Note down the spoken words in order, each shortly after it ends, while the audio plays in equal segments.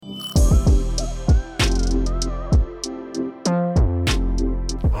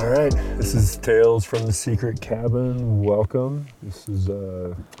right, this is Tales from the Secret Cabin. Welcome. This is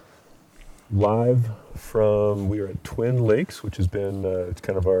live from, we are at Twin Lakes, which has been, it's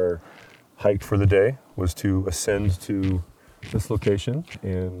kind of our hike for the day, was to ascend to this location.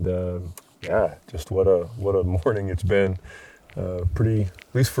 And yeah, just what a morning it's been. Pretty,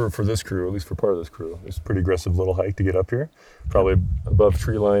 at least for this crew, at least for part of this crew, it's a pretty aggressive little hike to get up here. Probably above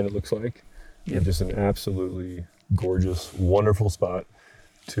tree line, it looks like. And just an absolutely gorgeous, wonderful spot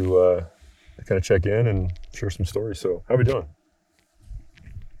to kind of check in and share some stories. So how are we doing?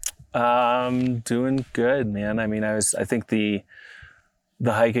 Doing good, man. I mean, I think the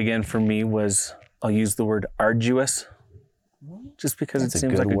hike again for me was, I'll use the word arduous, just because it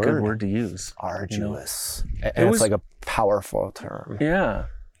seems like a good word to use. Arduous. You know? And it's like a powerful term. Yeah.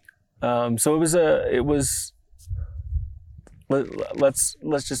 So it was,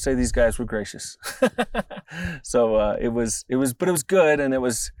 let's just say these guys were gracious. So it was good. And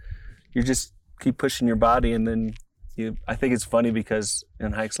you just keep pushing your body. And then I think it's funny because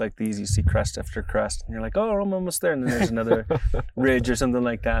in hikes like these, you see crest after crest and you're like, oh, I'm almost there. And then there's another ridge or something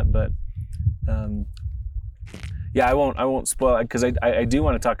like that. But, yeah, I won't spoil it because I do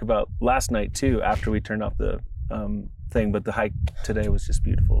want to talk about last night too, after we turned off the thing, but the hike today was just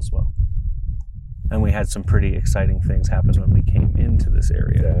beautiful as well. And we had some pretty exciting things happen when we came into this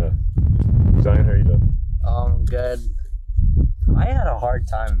area. Yeah. Zion, how are you doing? Good. I had a hard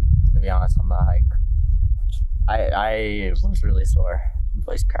time, to be honest, on the hike. I was really sore.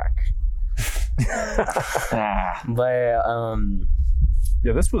 Voice crack. But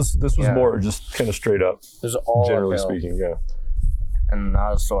yeah, this was more just kind of straight up. It was all generally uphill. Speaking, yeah. And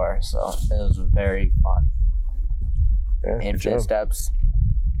I was sore, so it was very fun. Yeah, Infinite steps.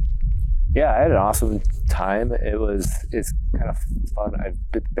 Yeah, I had an awesome time. It's kind of fun. I've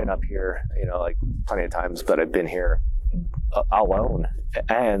been up here, like plenty of times, but I've been here alone.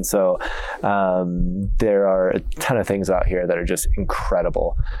 And so there are a ton of things out here that are just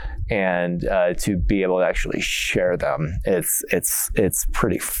incredible. And to be able to actually share them, it's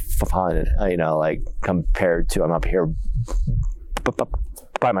pretty fun, like compared to I'm up here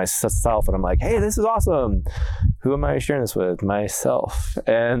by myself and I'm like, hey, this is awesome. Who am I sharing this with? Myself.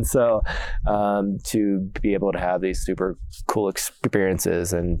 And so to be able to have these super cool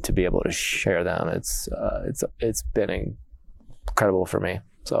experiences and to be able to share them, it's been incredible for me.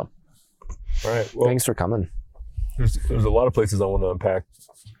 So all right. Well, thanks for coming. There's a lot of places I want to unpack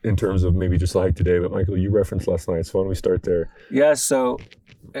in terms of maybe just like today, but Michael, you referenced last night, so why don't we start there? Yeah, so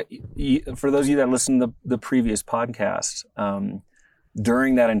for those of you that listened to the previous podcast,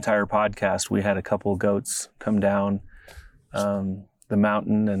 during that entire podcast, we had a couple goats come down the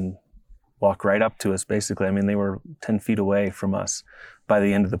mountain and walk right up to us, basically. I mean, they were 10 feet away from us by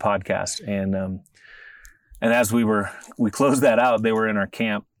the end of the podcast. And as we closed that out, they were in our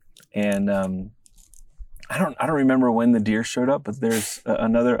camp. And I don't remember when the deer showed up, but there's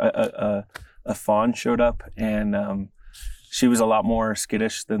a fawn showed up, and she was a lot more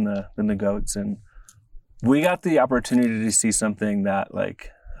skittish than the goats. And we got the opportunity to see something that,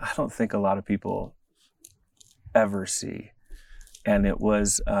 like, I don't think a lot of people ever see. And it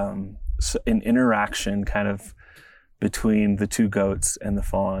was an interaction kind of between the two goats and the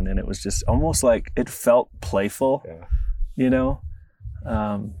fawn. And it was just almost like it felt playful, Yeah,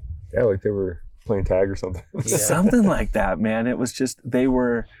 like they were playing tag or something. Something like that, man. It was just, I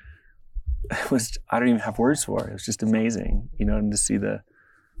don't even have words for it. It was just amazing, and to see the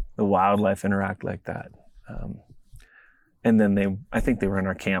wildlife interact like that. And then I think they were in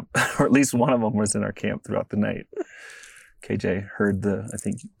our camp, or at least one of them was in our camp throughout the night. KJ heard a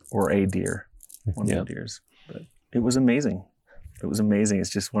deer, one of the deers, but it was amazing. It was amazing. It's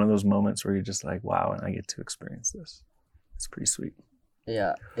just one of those moments where you're just like, wow, and I get to experience this. It's pretty sweet.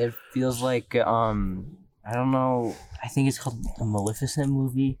 Yeah, it feels like, I don't know, I think it's called the Maleficent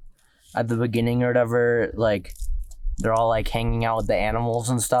movie. At the beginning or whatever, like, they're all, like, hanging out with the animals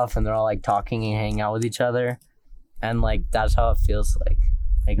and stuff, and they're all, like, talking and hanging out with each other. And, like, that's how it feels like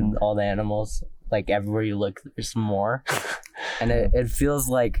all the animals, like, everywhere you look, there's more. And it feels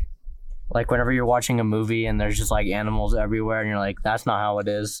like whenever you're watching a movie and there's just, like, animals everywhere, and you're like, that's not how it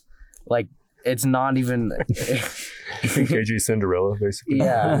is. Like, it's not even... You think KJ Cinderella, basically?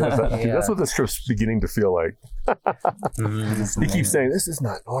 Yeah. That's what this trip's beginning to feel like. He keeps saying, this is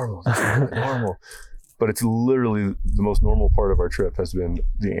not normal. This is not normal. But it's literally the most normal part of our trip has been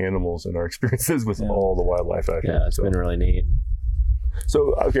the animals and our experiences with all the wildlife out here. Yeah, it's been really neat.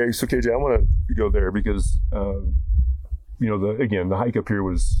 So KJ, I want to go there because, the hike up here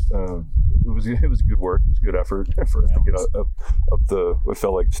was good work. It was good effort for us to get up what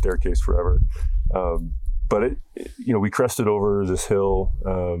felt like a staircase forever. but we crested over this hill,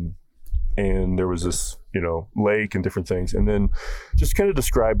 and there was this, lake and different things. And then just kind of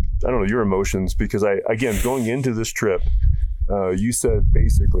describe, I don't know, your emotions, because again, going into this trip, you said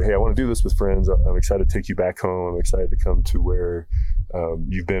basically, hey, I want to do this with friends. I'm excited to take you back home. I'm excited to come to where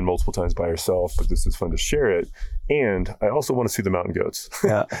you've been multiple times by yourself, but this is fun to share it. And I also want to see the mountain goats.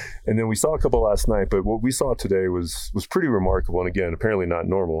 Yeah. And then we saw a couple last night, but what we saw today was pretty remarkable. And again, apparently not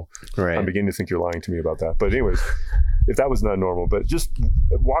normal. Right. I'm beginning to think you're lying to me about that. But anyways, if that was not normal, but just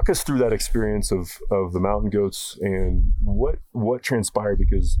walk us through that experience of the mountain goats and what transpired,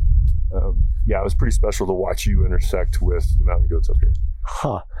 because it was pretty special to watch you intersect with the mountain goats up here.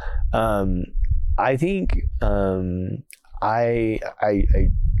 I think I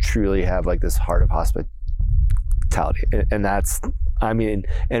truly have like this heart of hospitality, and that's, and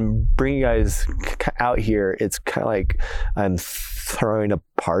bringing you guys out here, it's kind of like I'm throwing a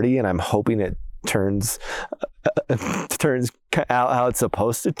party and I'm hoping it turns out how it's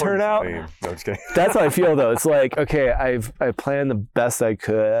supposed to turn out. No, I'm just kidding. That's how I feel though. It's like, okay, I planned the best I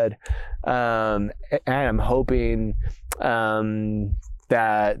could, and I'm hoping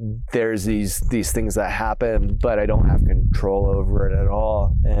that there's these things that happen, but I don't have control over it at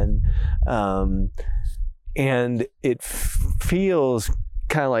all, and it feels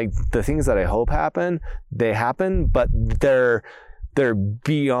kind of like the things that I hope they happen, but they're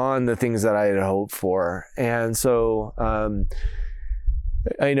beyond the things that I had hoped for. And so,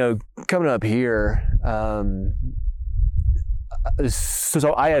 I know coming up here,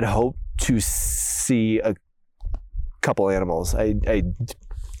 so I had hoped to see a couple animals. I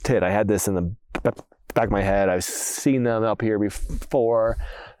did. I had this in the back of my head. I've seen them up here before.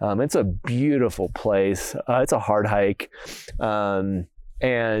 It's a beautiful place. It's a hard hike. And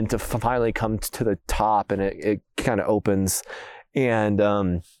to finally come to the top, and it kind of opens. And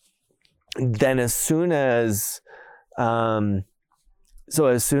then as soon as Zion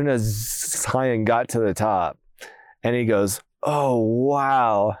got to the top, and he goes, "Oh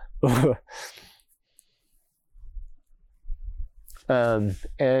wow," and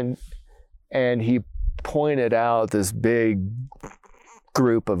he pointed out this big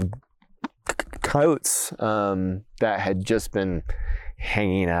group of goats that had just been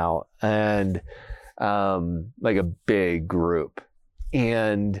hanging out, and like a big group,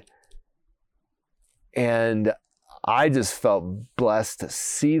 and I just felt blessed to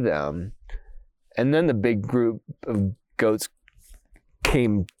see them. And then the big group of goats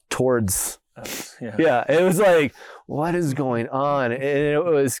came towards yeah, it was like, what is going on? And it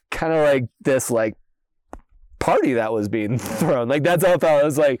was kind of like this like party that was being thrown. Like that's how I felt. It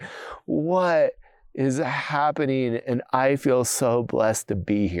was like, what is happening? And I feel so blessed to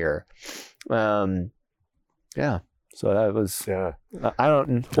be here. So that was, I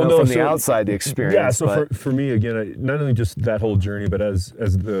don't know from the outside the experience. Yeah, so for me, again, not only just that whole journey, but as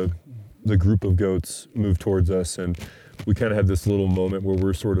the group of goats moved towards us, and we kind of had this little moment where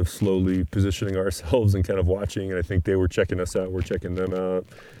we're sort of slowly positioning ourselves and kind of watching, and I think they were checking us out, we're checking them out,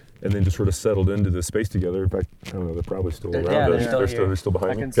 and then just sort of settled into the space together. In fact, I don't know, they're probably still around us. They're still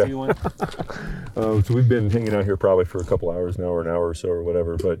behind me. I can see one. So we've been hanging out here probably for a couple hours now, or an hour or so, or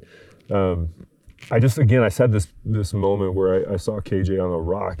whatever, but I just had this moment where I saw KJ on a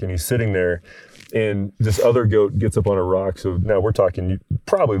rock, and he's sitting there, and this other goat gets up on a rock. So now we're talking, you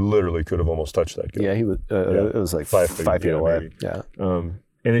probably literally could have almost touched that goat. Yeah, he was. It was like 5 feet away. Maybe. Yeah. And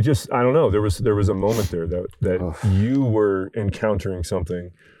it just, I don't know. There was a moment there that you were encountering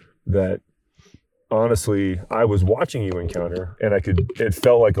something that, honestly, I was watching you encounter, and it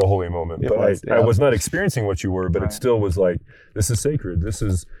felt like a holy moment. I was not experiencing what you were, but it still was like, this is sacred.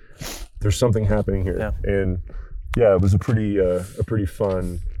 There's something happening here. Yeah. And it was a pretty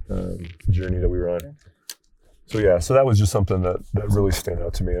fun journey that we were on. So that was just something that really stand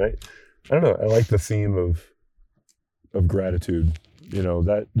out to me. And I don't know, I like the theme of gratitude.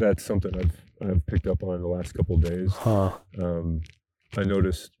 That's something I've picked up on in the last couple of days. I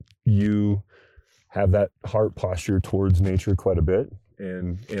noticed you have that heart posture towards nature quite a bit.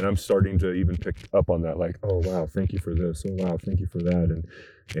 And I'm starting to even pick up on that, like, oh wow, thank you for this. Oh wow, thank you for that.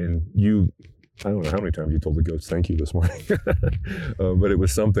 And you, I don't know how many times you told the goats thank you this morning, but it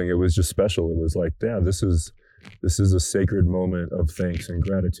was something. It was just special. It was like, this is a sacred moment of thanks and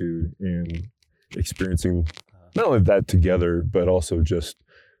gratitude, and experiencing not only that together, but also just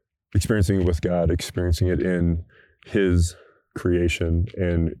experiencing it with God, experiencing it in His creation,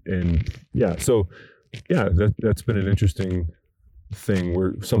 that's been an interesting thing,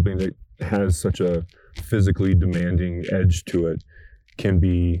 where something that has such a physically demanding edge to it can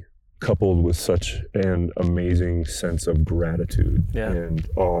be coupled with such an amazing sense of gratitude and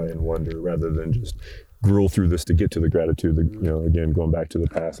awe and wonder, rather than just gruel through this to get to the gratitude. Again, going back to the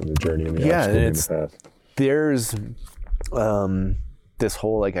past and the journey and the obstacle in the past. There's this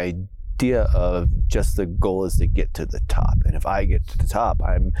whole like idea of just the goal is to get to the top, and if I get to the top,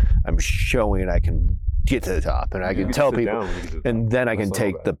 I'm showing I can get to the top, and I can tell people, and then I can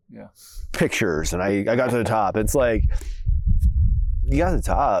take the pictures, and I got to the top. It's like, you got to the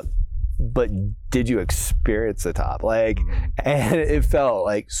top, but did you experience the top? Like, and it felt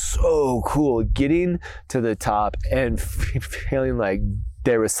like so cool getting to the top and feeling like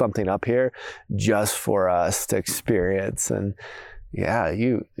there was something up here just for us to experience. And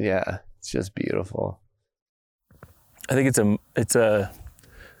it's just beautiful. I think it's a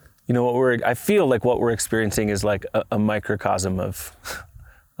I feel like what we're experiencing is like a microcosm of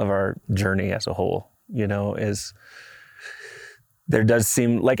our journey as a whole, is there does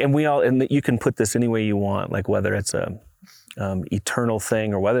seem like, and you can put this any way you want, like whether it's a eternal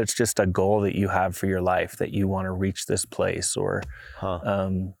thing or whether it's just a goal that you have for your life, that you want to reach this place or,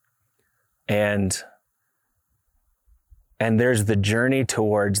 and there's the journey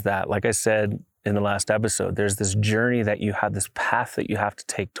towards that. Like I said in the last episode, there's this journey that you have, this path that you have to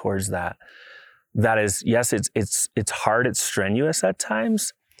take towards that. That is, yes, it's hard, it's strenuous at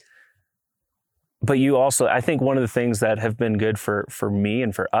times. But you also, I think one of the things that have been good for me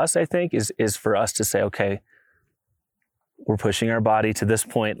and for us, I think, is for us to say, okay, we're pushing our body to this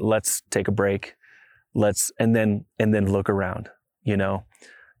point. Let's take a break. And then look around,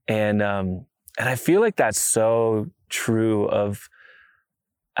 And I feel like that's so true of,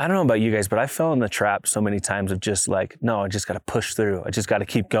 I don't know about you guys, but I fell in the trap so many times of just like, no, I just got to push through. I just got to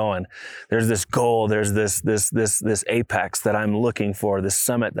keep going. There's this goal. There's this apex that I'm looking for, this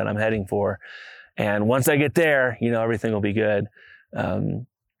summit that I'm heading for. And once I get there, everything will be good.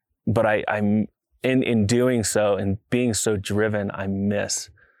 But I'm in doing so and being so driven, I miss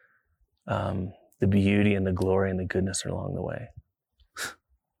the beauty and the glory and the goodness along the way.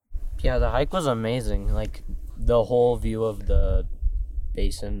 Yeah, the hike was amazing. Like the whole view of the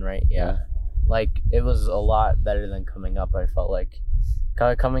basin, right? Yeah. Like it was a lot better than coming up. I felt like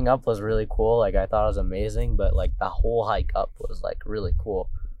coming up was really cool. Like I thought it was amazing, but like the whole hike up was like really cool.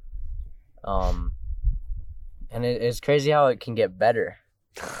 And it's crazy how it can get better.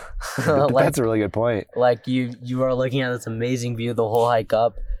 That's a really good point. Like you are looking at this amazing view the whole hike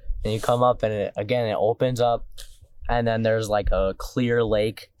up, and you come up and it opens up, and then there's like a clear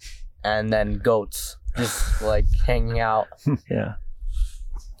lake, and then goats just like hanging out. Yeah.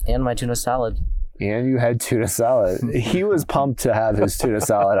 And my tuna salad. And you had tuna salad. He was pumped to have his tuna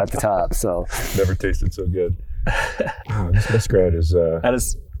salad at the top. So never tasted so good. This Muskrat is.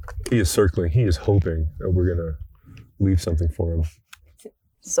 He is circling. He is hoping that we're gonna leave something for him.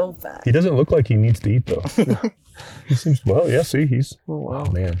 So bad. He doesn't look like he needs to eat though. He seems see he's. Oh wow,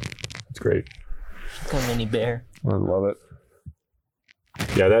 man, that's great. Like a mini bear. I love it.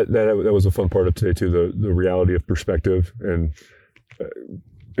 Yeah, that was a fun part of today too. The reality of perspective, and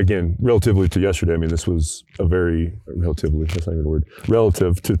again, relatively to yesterday. I mean, this was a very relatively. That's not even a word.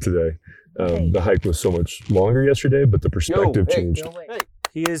 Relative to today, the hike was so much longer yesterday, but the perspective changed.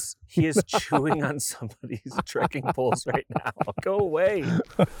 He is chewing on somebody's trekking poles right now. Go away.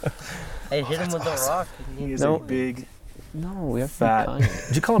 I hit him with a rock. He is a big, we have fat.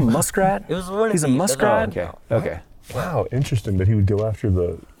 Did you call him muskrat? It was one. He's a muskrat. Oh, okay. Wow, interesting that he would go after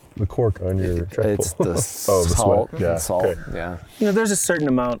the cork on your trek It's pole. the salt. salt. Yeah, Salt. okay. Yeah. There's a certain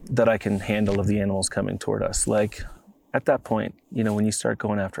amount that I can handle of the animals coming toward us. Like at that point, when you start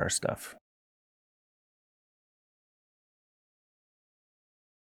going after our stuff.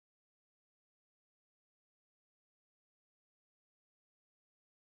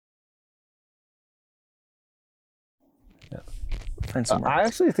 I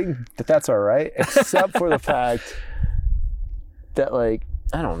actually think that's all right, except for the fact that, like,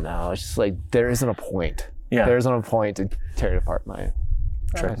 I don't know. It's just like there isn't a point. Yeah. There isn't a point to tear apart my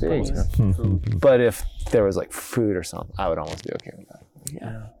trek big. poles. But if there was like food or something, I would almost be okay with that.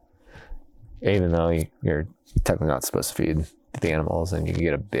 Yeah. Even though you're technically not supposed to feed the animals, and you can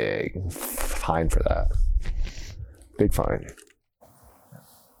get a big fine for that. Big fine.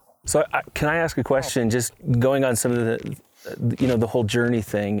 So can I ask a question? Just going on some of the whole journey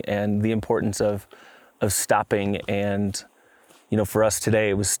thing and the importance of stopping, and for us today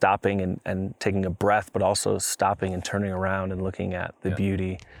it was stopping and taking a breath, but also stopping and turning around and looking at the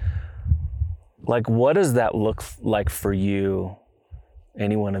beauty. Like, what does that look like for you,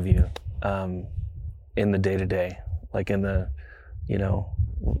 any one of you, in the day-to-day? Like in the,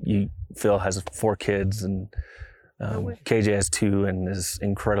 Phil has 4 kids, and KJ has 2 and is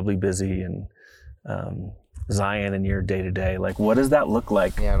incredibly busy, and Zion in your day to day? Like, what does that look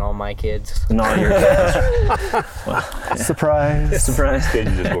like? Yeah, and all my kids. And all your kids. Wow. Surprise. Surprise.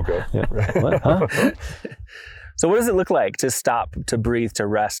 Katie just woke up. Yeah. What? Huh? So what does it look like to stop, to breathe, to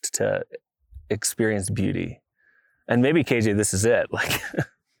rest, to experience beauty? And maybe KJ, this is it. Like,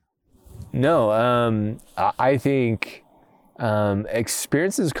 No, I think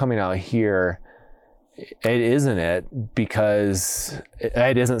experiences coming out here, it isn't it, because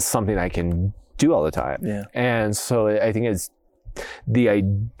it isn't something I can do all the time. Yeah. And so I think it's the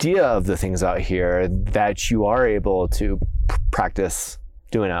idea of the things out here that you are able to practice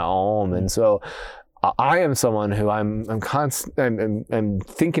doing at home. And so I am someone who I'm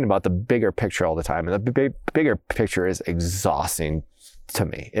thinking about the bigger picture all the time, and the bigger picture is exhausting to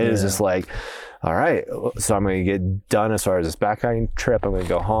me. It is just like, all right, so I'm going to get done as far as this backpacking trip. I'm going to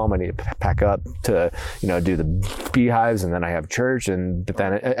go home. I need to pack up to, do the beehives, and then I have church, and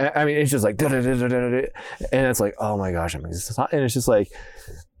then it's just like, and it's like, oh my gosh, I'm exhausted. And it's just like,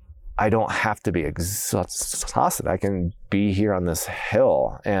 I don't have to be exhausted. I can be here on this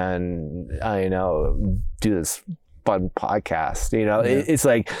hill and do this fun podcast. It's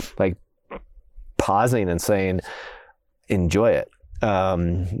like pausing and saying, enjoy it.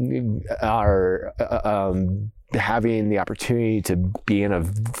 Having the opportunity to be in a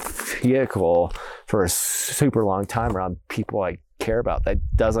vehicle for a super long time around people I care about, that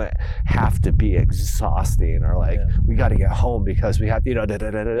doesn't have to be exhausting or like we got to get home because we have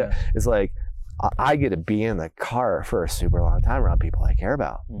to, It's like I get to be in the car for a super long time around people I care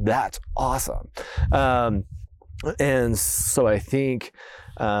about. That's awesome. And so I think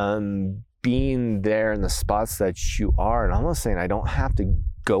being there in the spots that you are, and almost saying I don't have to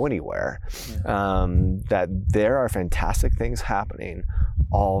go anywhere, that there are fantastic things happening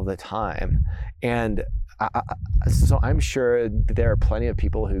all the time. And so I'm sure there are plenty of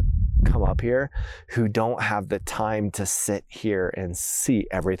people who come up here who don't have the time to sit here and see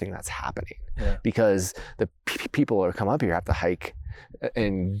everything that's happening, because the people who come up here have to hike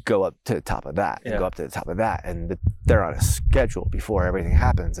and go up to the top of that and go up to the top of that, and they're on a schedule before everything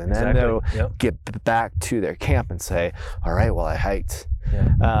happens, and then they'll get back to their camp and say, all right, well, I hiked.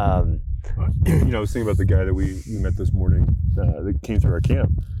 I was thinking about the guy that we met this morning that came through our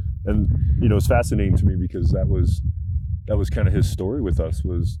camp, and it's fascinating to me because that was kind of his story with us.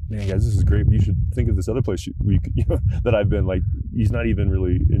 Was, man, guys, this is great, but you should think of this other place that I've been. Like, he's not even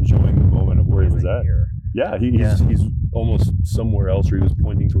really enjoying the moment of where he was at. Yeah, he's almost somewhere else, or he was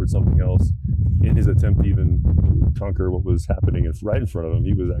pointing towards something else in his attempt to even conquer what was happening right in front of him.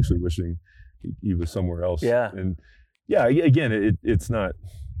 He was actually wishing he was somewhere else. Yeah. And again, it's not.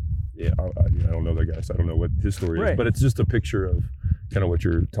 Yeah, I don't know that guy, so I don't know what his story is, but it's just a picture of kind of what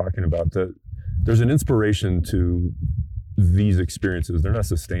you're talking about. That there's an inspiration to these experiences. They're not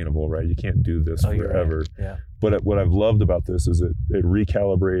sustainable, right? You can't do this forever. Right. Yeah. But what I've loved about this is it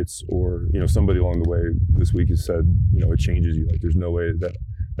recalibrates, or somebody along the way this week has said, it changes you. Like, there's no way that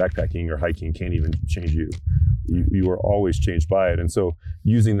backpacking or hiking can't even change you. You are always changed by it. And so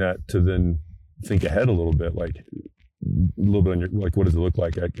using that to then think ahead a little bit, like a little bit on your, like, what does it look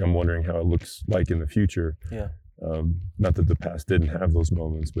like? I'm wondering how it looks like in the future. Yeah. Not that the past didn't have those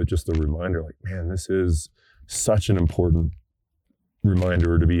moments, but just a reminder, like, man, this is such an important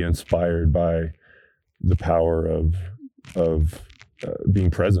reminder to be inspired by the power of being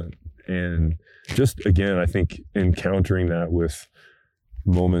present. And just, again, I think encountering that with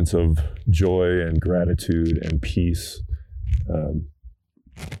moments of joy and gratitude and peace.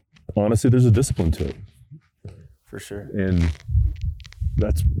 Honestly, there's a discipline to it. For sure. And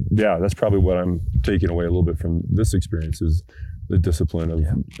that's probably what I'm taking away a little bit from this experience, is the discipline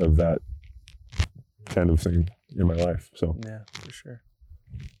of that kind of thing in my life. So yeah, for sure.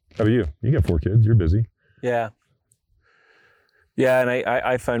 How about you? You got 4 kids. You're busy. Yeah. Yeah, and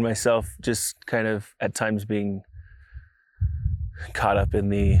I find myself just kind of at times being caught up in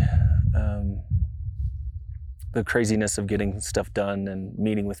the craziness of getting stuff done and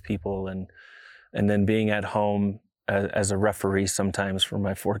meeting with people, and then being at home as a referee sometimes for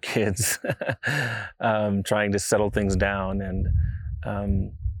my 4 kids, trying to settle things down.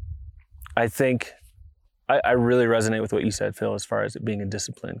 And I think I really resonate with what you said, Phil, as far as it being a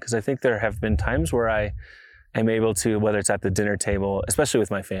discipline, because I think there have been times where I am able to, whether it's at the dinner table, especially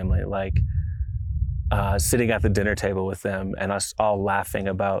with my family, like sitting at the dinner table with them and us all laughing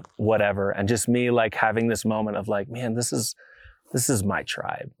about whatever, and just me like having this moment of like, man, this is my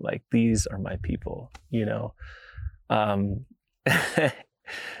tribe. Like, these are my people, and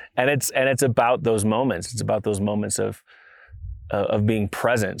it's about those moments. It's about those moments of being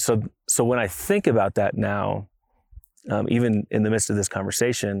present. So when I think about that now, even in the midst of this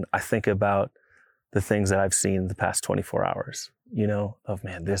conversation, I think about the things that I've seen the past 24 hours, you know, of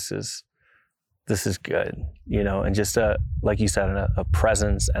man, this is good, you know, and just like you said, a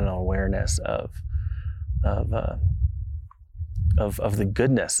presence and an awareness of the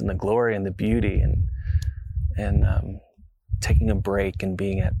goodness and the glory and the beauty and taking a break and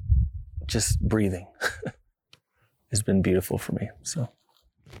being at just breathing has been beautiful for me. So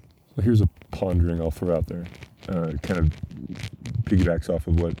here's a pondering I'll throw out there. Kind of piggybacks off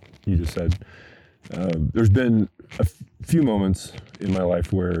of what you just said. There's been a few moments in my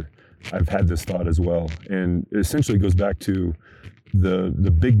life where I've had this thought as well, and it essentially goes back to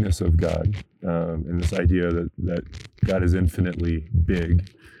the bigness of God, and this idea that God is infinitely big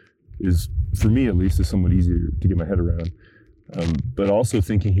is, for me at least, is somewhat easier to get my head around. But also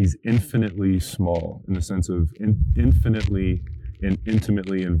thinking he's infinitely small in the sense of infinitely and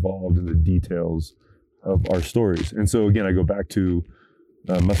intimately involved in the details of our stories. And so again, I go back to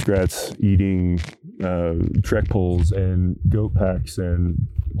muskrats eating trek poles and goat packs and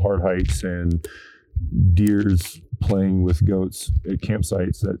hard hikes and deers playing with goats at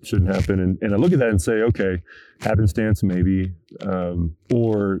campsites that shouldn't happen. And I look at that and say, okay, happenstance maybe,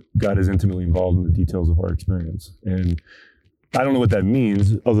 or God is intimately involved in the details of our experience. And I don't know what that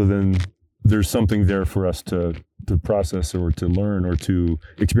means other than there's something there for us to process or to learn or to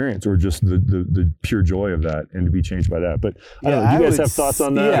experience, or just the pure joy of that and to be changed by that. But I don't know, do you guys have thoughts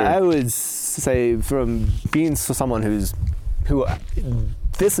on that? Yeah, I would say from being someone who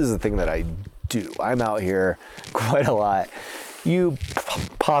this is the thing that I do. I'm out here quite a lot. You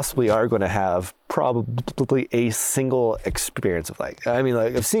possibly are going to have probably a single experience of like, I mean,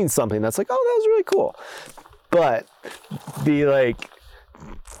 like I've seen something that's like, oh, that was really cool. But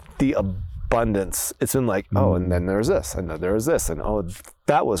the abundance, it's been like, oh, and then there's this, and then there was this, and oh,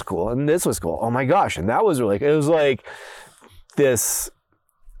 that was cool, and this was cool. Oh my gosh, and that was really, it was like this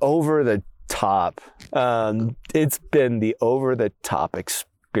over the top. It's been the over the top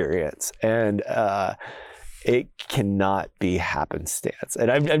experience, and it cannot be happenstance.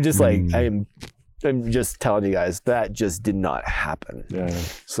 And I'm just like, I'm just telling you guys that just did not happen. Yeah.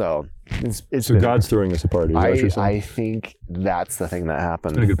 So it's so God's throwing us a party. Is that what you're saying? I think that's the thing that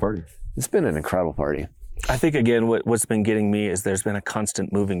happened. It's been a good party. It's been an incredible party. I think, again, what's been getting me is there's been a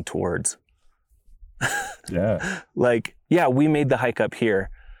constant moving towards. Yeah. Like, yeah, we made the hike up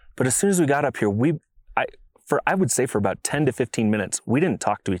here, but as soon as we got up here, I would say for about 10 to 15 minutes, we didn't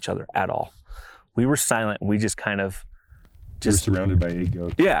talk to each other at all. We were silent. We just kind of We're surrounded by 8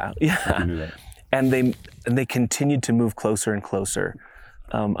 goats. Yeah. You knew that. And they continued to move closer and closer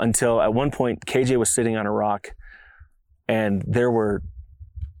until at one point KJ was sitting on a rock, and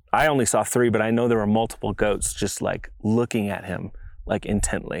I only saw 3, but I know there were multiple goats just like looking at him like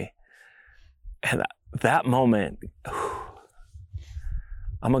intently. And that moment,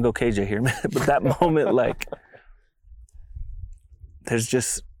 I'm gonna go KJ here, man. But that moment, like, there's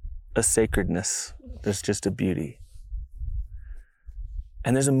just a sacredness. There's just a beauty.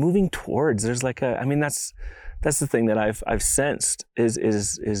 And there's a moving towards. There's like that's the thing that I've sensed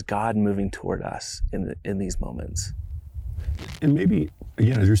is God moving toward us in these moments. And maybe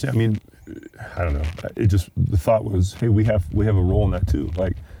again, as you're saying, I mean, I don't know. The thought was, hey, we have a role in that too.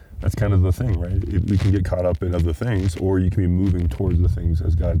 Like that's kind of the thing, right? We can get caught up in other things, or you can be moving towards the things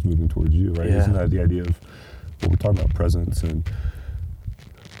as God's moving towards you, right? Yeah. Isn't that the idea of what we're talking about, presence and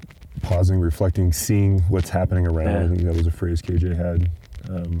pausing, reflecting, seeing what's happening around? Yeah. I think that was a phrase KJ had.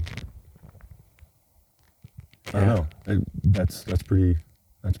 I don't know. That's pretty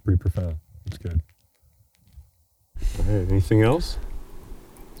profound. That's good. All right, anything else?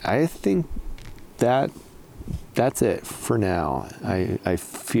 I think that's it for now. I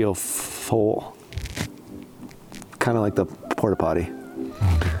feel full. Kind of like the porta potty.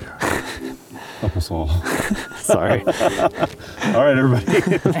 Help us all. Sorry. All right, everybody.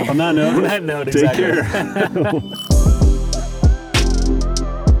 On that note, On that note, take exactly. care.